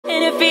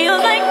it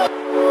feels like.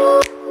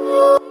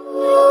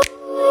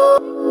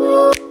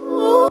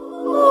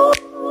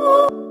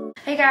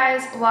 Hey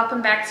guys,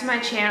 welcome back to my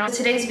channel.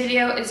 Today's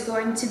video is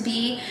going to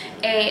be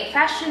a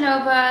Fashion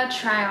Nova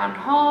try on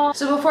haul.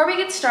 So before we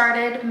get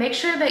started, make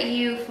sure that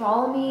you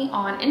follow me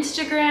on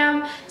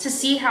Instagram to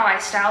see how I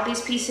style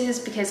these pieces,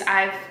 because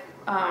I've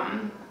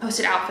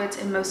posted outfits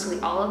in mostly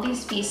all of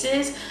these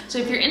pieces. So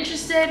if you're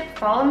interested,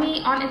 follow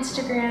me on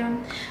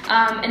Instagram.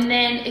 And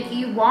then if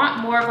you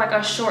want more of like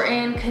a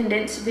shortened,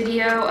 condensed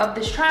video of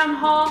this try on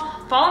haul,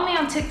 follow me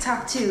on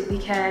TikTok too,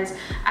 because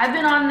I've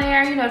been on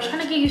there, you know,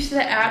 trying to get used to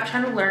the app,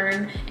 trying to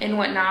learn and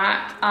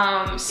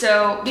whatnot.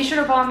 So be sure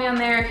to follow me on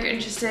there if you're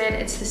interested.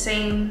 It's the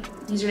same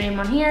username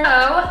on here.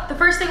 So the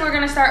first thing we're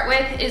gonna start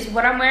with is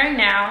what I'm wearing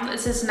now.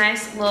 It's this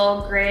nice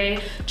little gray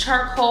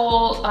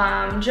charcoal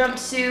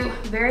jumpsuit,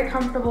 very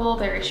comfortable,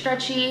 very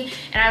stretchy,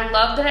 and I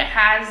love that it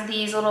has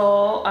these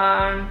little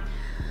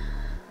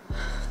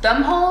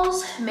thumb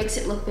holes. It makes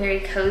it look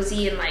very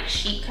cozy and like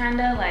chic,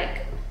 kinda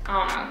like,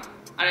 I don't know.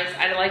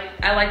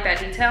 I like that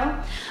detail.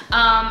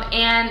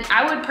 And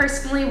I would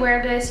personally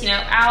wear this, you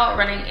know, out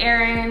running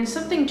errands,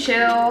 something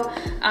chill,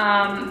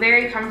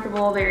 very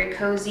comfortable, very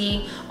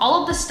cozy.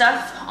 All of the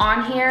stuff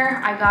on here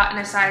I got in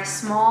a size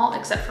small,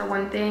 except for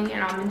one thing,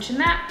 and I'll mention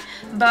that.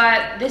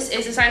 But this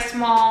is a size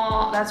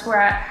small. That's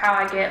how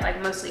I get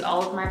like mostly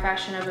all of my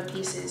Fashion Nova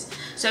pieces.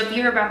 So if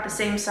you're about the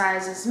same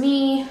size as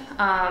me,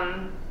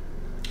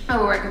 I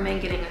would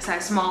recommend getting a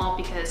size small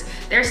because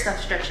their stuff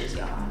stretches,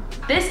 y'all.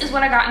 This is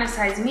what I got in a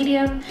size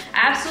medium.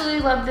 I absolutely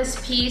love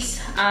this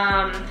piece.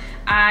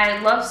 I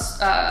love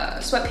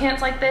sweatpants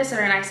like this that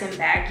are nice and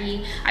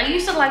baggy. I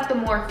used to like the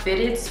more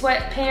fitted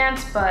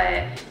sweatpants,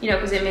 but you know,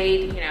 because it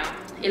made, you know,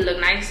 it look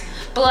nice.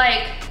 But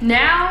like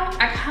now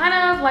I kind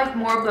of like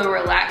more of the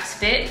relaxed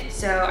fit,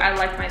 so I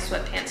like my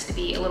sweatpants to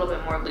be a little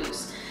bit more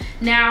loose.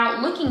 Now,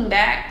 looking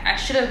back, I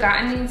should have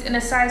gotten these in a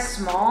size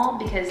small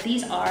because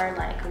these are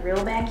like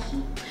real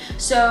baggy.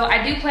 So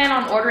I do plan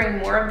on ordering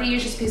more of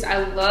these just because I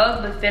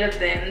love the fit of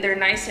them. They're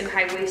nice and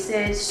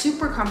high-waisted,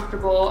 super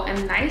comfortable,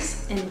 and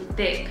nice and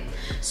thick.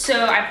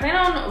 So I plan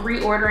on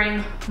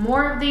reordering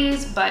more of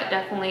these, but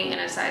definitely in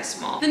a size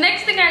small. The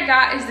next thing I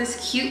got is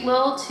this cute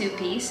little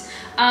two-piece.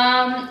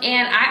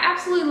 And I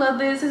absolutely love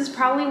this. This is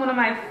probably one of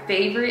my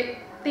favorite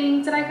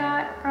things that I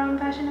got from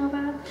Fashion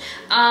Nova.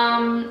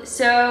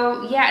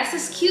 So yeah, it's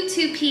this cute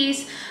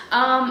two-piece.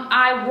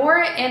 I wore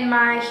it in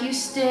my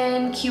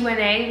Houston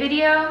Q&A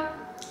video,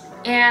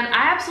 and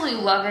I absolutely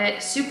love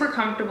it. Super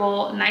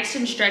comfortable, nice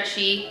and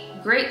stretchy,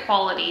 great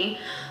quality.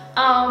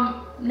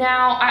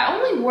 Now I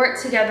only wore it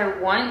together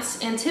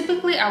once, and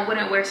typically I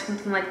wouldn't wear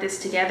something like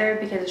this together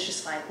because it's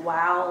just like,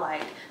 wow,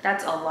 like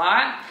that's a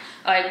lot.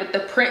 Like with the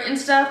print and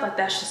stuff, like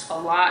that's just a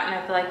lot, and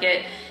I feel like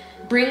it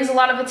brings a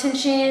lot of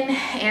attention,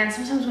 and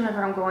sometimes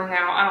whenever I'm going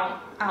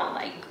out, I don't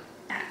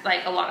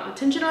like a lot of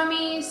attention on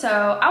me,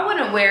 so I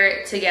wouldn't wear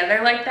it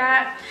together like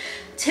that.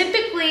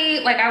 Typically,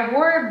 like I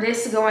wore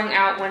this going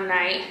out one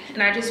night,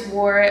 and I just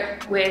wore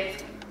it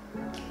with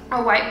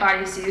a white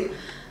bodysuit.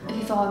 If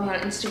you follow me on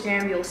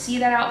Instagram, you'll see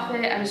that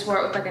outfit. I just wore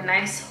it with like a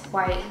nice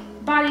white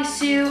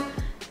bodysuit,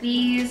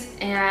 these,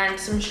 and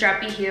some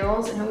strappy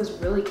heels, and it was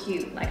really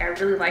cute. Like I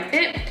really liked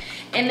it.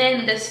 And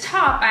then this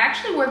top, I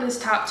actually wore this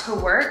top to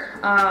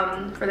work.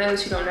 For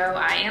those who don't know,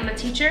 I am a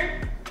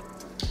teacher.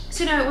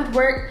 So you know, with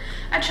work,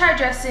 I try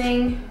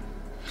dressing,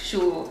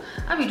 sure,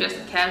 I'll be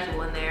dressing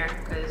casual in there,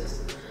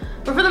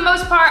 but for the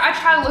most part, I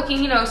try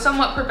looking, you know,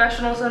 somewhat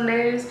professional some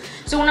days.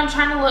 So when I'm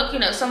trying to look, you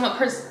know, somewhat,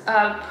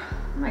 oh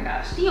my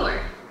gosh, Dior.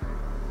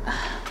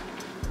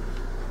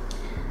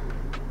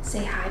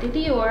 Say hi to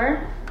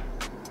Dior.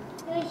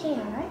 Can I say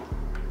hi?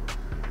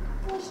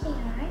 Can I say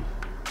hi?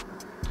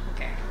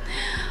 Okay.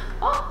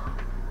 Oh.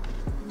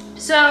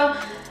 So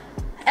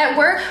at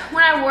work,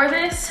 when I wore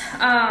this,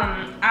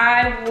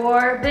 I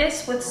wore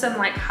this with some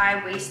like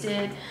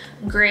high-waisted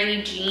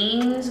gray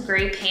jeans,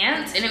 gray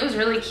pants, and it was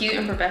really cute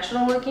and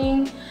professional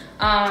looking.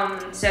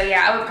 So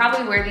yeah, I would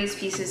probably wear these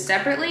pieces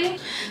separately.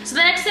 So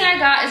the next thing I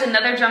got is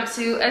another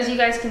jumpsuit. As you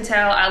guys can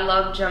tell, I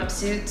love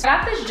jumpsuits. I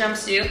got this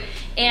jumpsuit,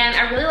 and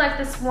I really like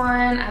this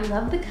one. I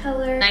love the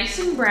color, nice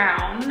and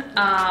brown.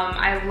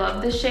 I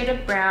love the shade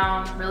of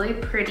brown, really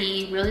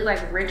pretty, really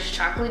like rich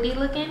chocolatey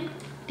looking.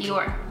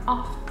 Dior,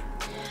 off.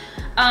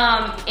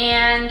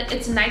 And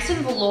it's nice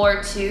and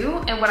velour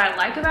too, and what I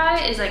like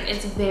about it is like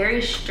it's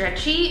very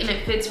stretchy and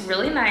it fits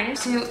really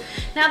nice.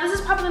 Now this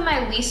is probably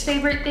my least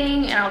favorite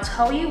thing, and I'll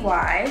tell you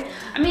why.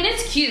 I mean,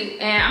 it's cute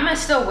and I'm gonna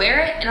still wear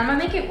it and I'm gonna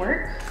make it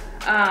work.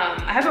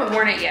 I haven't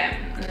worn it yet,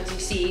 and as you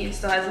see, it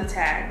still has the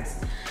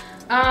tags.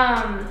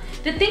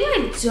 The thing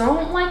I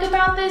don't like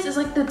about this is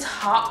like the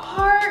top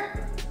part,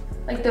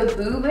 like the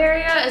boob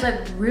area is like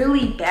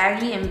really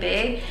baggy and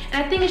big,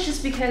 and I think it's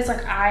just because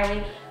like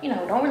I, you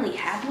know, don't really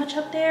have much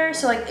up there,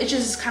 so like it's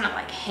just kind of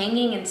like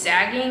hanging and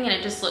sagging, and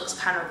it just looks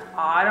kind of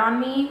odd on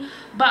me.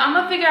 But I'm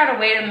gonna figure out a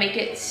way to make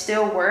it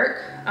still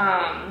work.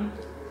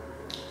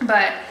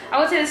 But I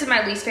would say this is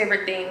my least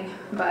favorite thing,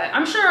 but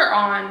I'm sure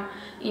on,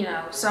 you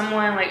know,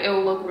 someone like it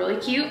will look really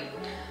cute.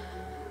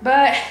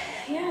 But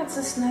yeah, it's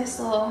this nice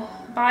little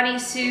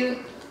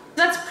bodysuit.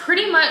 That's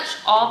pretty much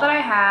all that I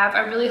have.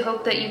 I really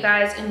hope that you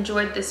guys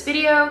enjoyed this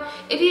video.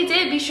 If you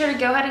did, be sure to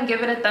go ahead and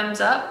give it a thumbs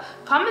up.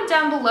 Comment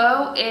down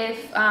below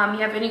if you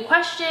have any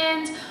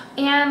questions,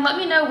 and let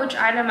me know which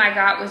item I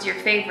got was your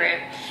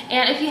favorite.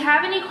 And if you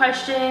have any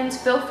questions,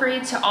 feel free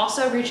to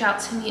also reach out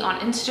to me on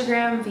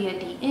Instagram via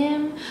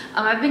DM.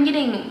 I've been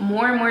getting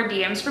more and more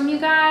DMs from you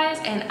guys,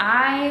 and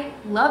I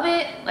love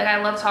it. Like,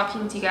 I love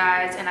talking to you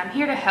guys, and I'm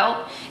here to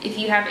help if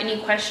you have any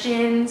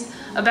questions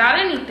about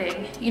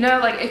anything. You know,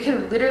 like, it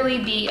could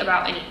literally be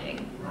about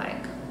anything.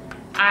 Like,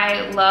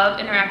 I love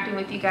interacting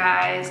with you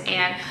guys,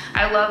 and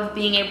I love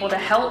being able to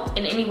help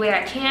in any way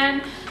I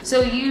can.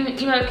 So you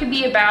know, it could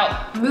be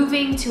about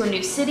moving to a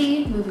new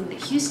city, moving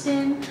to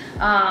Houston,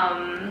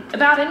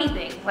 about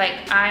anything.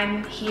 Like,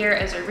 I'm here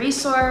as a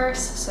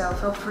resource, so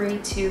feel free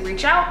to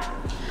reach out.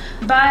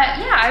 But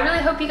yeah, I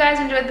really hope you guys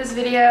enjoyed this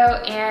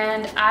video,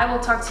 and I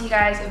will talk to you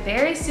guys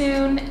very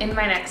soon in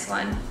my next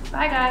one.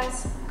 Bye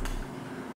guys.